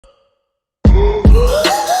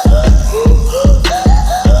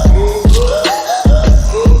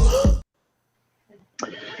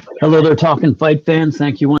Hello there, Talking Fight fans.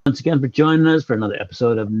 Thank you once again for joining us for another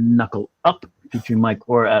episode of Knuckle Up, featuring Mike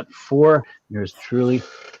Orr at 4. Yours truly.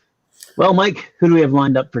 Well, Mike, who do we have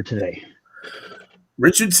lined up for today?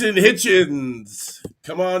 Richardson Hitchens,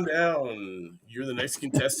 come on down. You're the next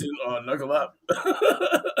contestant on Knuckle Up.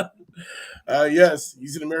 Yes,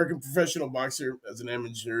 he's an American professional boxer. As an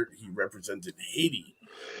amateur, he represented Haiti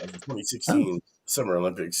at the 2016 Summer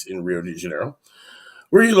Olympics in Rio de Janeiro,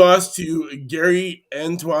 where he lost to Gary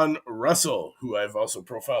Antoine Russell, who I've also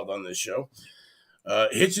profiled on this show.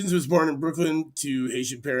 Hitchens was born in Brooklyn to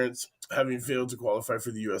Haitian parents. Having failed to qualify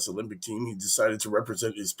for the U.S. Olympic team, he decided to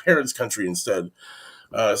represent his parents' country instead.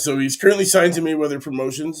 So he's currently signed to Mayweather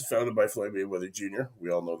Promotions, founded by Floyd Mayweather Jr.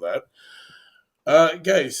 We all know that.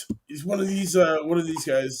 Guys, he's one of these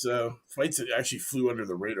guys. Fights that actually flew under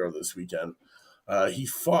the radar this weekend. He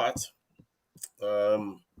fought.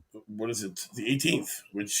 What is it? The 18th,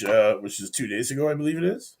 which is 2 days ago, I believe it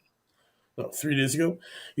is. No, 3 days ago.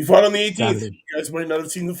 He fought on the 18th. Saturday. You guys might not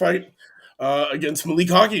have seen the fight against Malik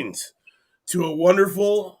Hawkins to a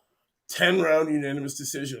wonderful 10-round unanimous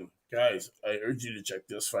decision. Guys, I urge you to check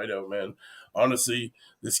this fight out, man. Honestly,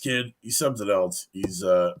 this kid, he's something else. He's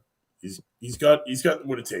got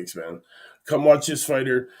what it takes, man. Come watch this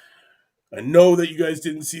fighter. I know that you guys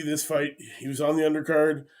didn't see this fight. He was on the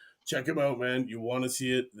undercard. Check him out, man. You want to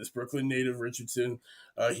see it. This Brooklyn native, Richardson.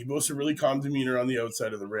 He boasts a really calm demeanor on the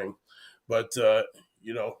outside of the ring. But,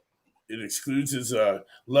 it excludes his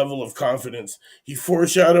level of confidence. He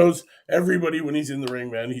foreshadows everybody when he's in the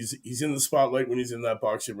ring, man. He's in the spotlight when he's in that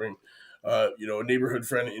boxing ring. A neighborhood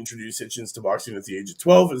friend introduced Hitchens to boxing at the age of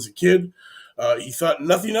 12 as a kid. He thought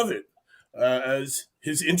nothing of it, as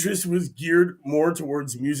his interest was geared more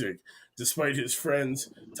towards music, despite his friends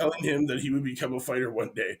telling him that he would become a fighter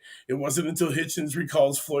one day. It wasn't until Hitchens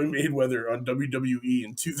recalls Floyd Mayweather on WWE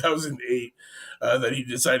in 2008 that he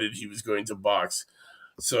decided he was going to box.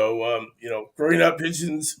 So, growing up,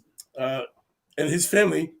 Hitchens and his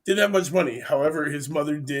family didn't have much money. However, his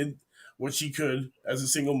mother did what she could as a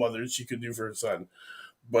single mother she could do for her son.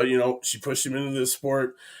 But, she pushed him into this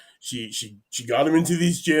sport. She got him into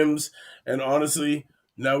these gyms. And honestly,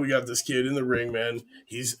 now we got this kid in the ring, man.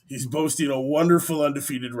 He's boasting a wonderful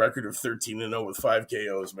undefeated record of 13-0 with 5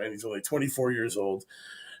 KOs, man. He's only 24 years old.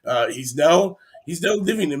 He's now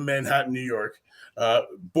living in Manhattan, New York.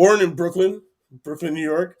 Born in Brooklyn, New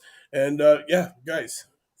York. And guys,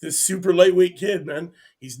 this super lightweight kid, man,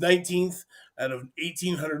 he's 19th out of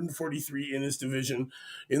 1,843 in his division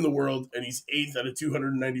in the world, and he's 8th out of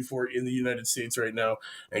 294 in the United States right now.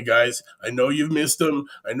 And guys, I know you've missed him.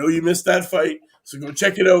 I know you missed that fight, so go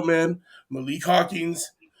check it out, man. Malik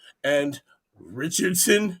Hawkins and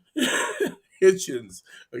Richardson Hitchens.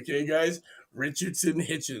 Okay, guys? Richardson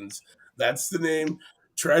Hitchens. That's the name.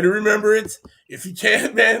 Try to remember it. If you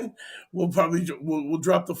can't, man, we'll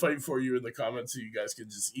drop the fight for you in the comments so you guys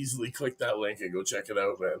can just easily click that link and go check it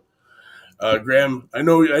out, man. Graham, I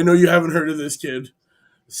know you haven't heard of this kid,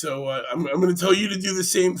 so I'm going to tell you to do the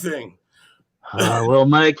same thing. Well,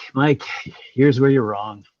 Mike, here's where you're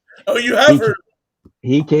wrong. Oh, you have heard?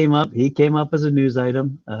 He came up as a news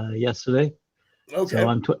item yesterday. Okay.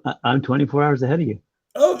 So I'm 24 hours ahead of you.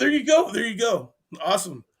 Oh, there you go.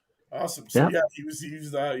 Awesome. So yep. he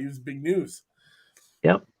was big news.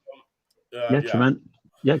 Yep.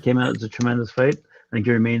 Came out as a tremendous fight. I think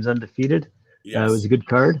he remains undefeated. Yes. It was a good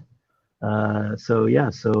card. So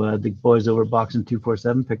the boys over Boxing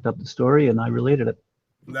 247 picked up the story, and I related it.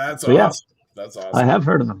 That's awesome. Yeah. That's awesome. I have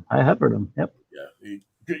heard of him. Yep.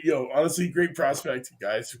 Yeah. Honestly, great prospect,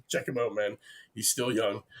 guys. Check him out, man. He's still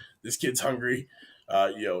young. This kid's hungry.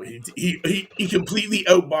 He completely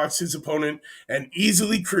outboxed his opponent and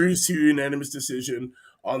easily cruised to unanimous decision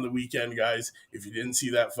on the weekend, guys. If you didn't see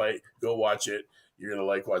that fight, go watch it. You're gonna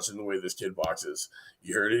like watching the way this kid boxes.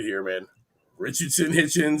 You heard it here, man. Richardson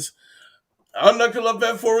Hitchens. I'll Knuckle Up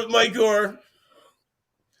at 4 with Mike Orr.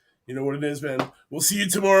 You know what it is, man. We'll see you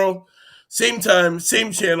tomorrow. Same time,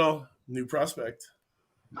 same channel, new prospect.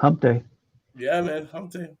 Hump day. Yeah, man.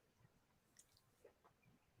 Hump day.